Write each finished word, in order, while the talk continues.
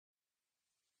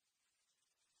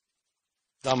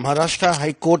The Maharashtra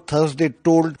High Court Thursday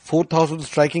told 4,000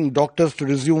 striking doctors to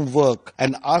resume work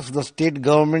and asked the state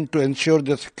government to ensure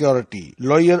their security.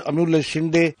 Lawyer Amulya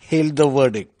Shinde hailed the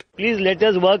verdict. Please let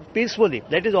us work peacefully.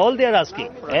 That is all they are asking.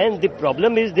 And the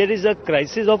problem is there is a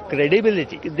crisis of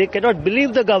credibility. They cannot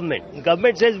believe the government. The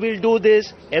government says we'll do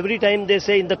this every time they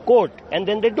say in the court and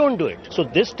then they don't do it. So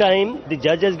this time the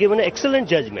judge has given an excellent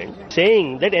judgment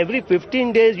saying that every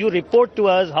 15 days you report to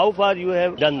us how far you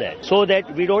have done that so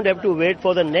that we don't have to wait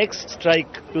for the next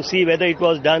strike to see whether it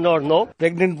was done or no.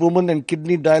 Pregnant women and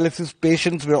kidney dialysis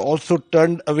patients were also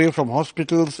turned away from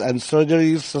hospitals and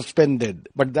surgeries suspended.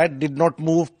 But that did not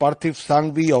move Parthiv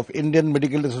Sangvi of Indian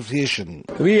Medical Association.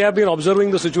 We have been observing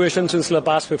the situation since the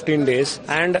past 15 days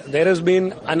and there has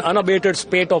been an unabated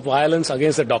spate of violence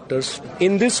against the doctors.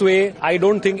 In this way, I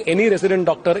don't think any resident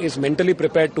doctor is mentally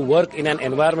prepared to work in an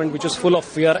environment which is full of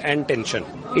fear and tension.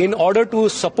 In order to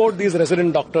support these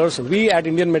resident doctors, we at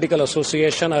Indian Medical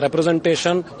Association, a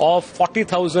representation of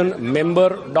 40,000 member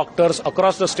doctors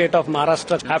across the state of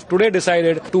Maharashtra, have today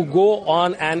decided to go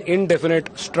on an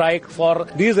indefinite strike for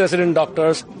these resident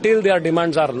doctors till their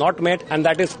demands are not met, and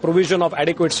that is provision of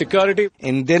adequate security.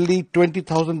 In Delhi,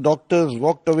 20,000 doctors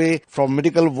walked away from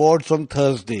medical wards on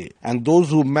Thursday, and those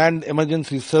who manned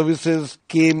emergency services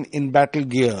came in battle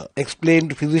gear,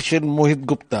 explained physician Mohit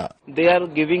Gupta. They are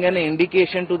giving an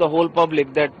indication to the whole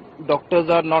public that doctors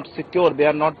are not secure, they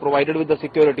are not provided with the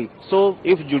security. So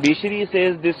if judiciary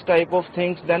says this type of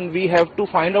things, then we have to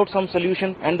find out some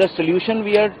solution, and the solution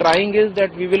we are trying is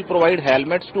that we will provide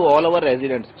helmets to all our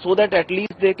residents so that at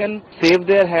least they can save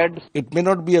their heads. It may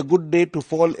not be a good day to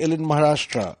fall ill in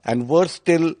Maharashtra, and worse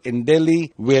still in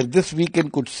Delhi, where this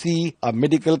weekend could see a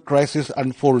medical crisis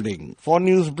unfolding. For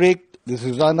Newsbreak, this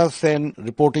is Anna Sen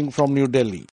reporting from New Delhi.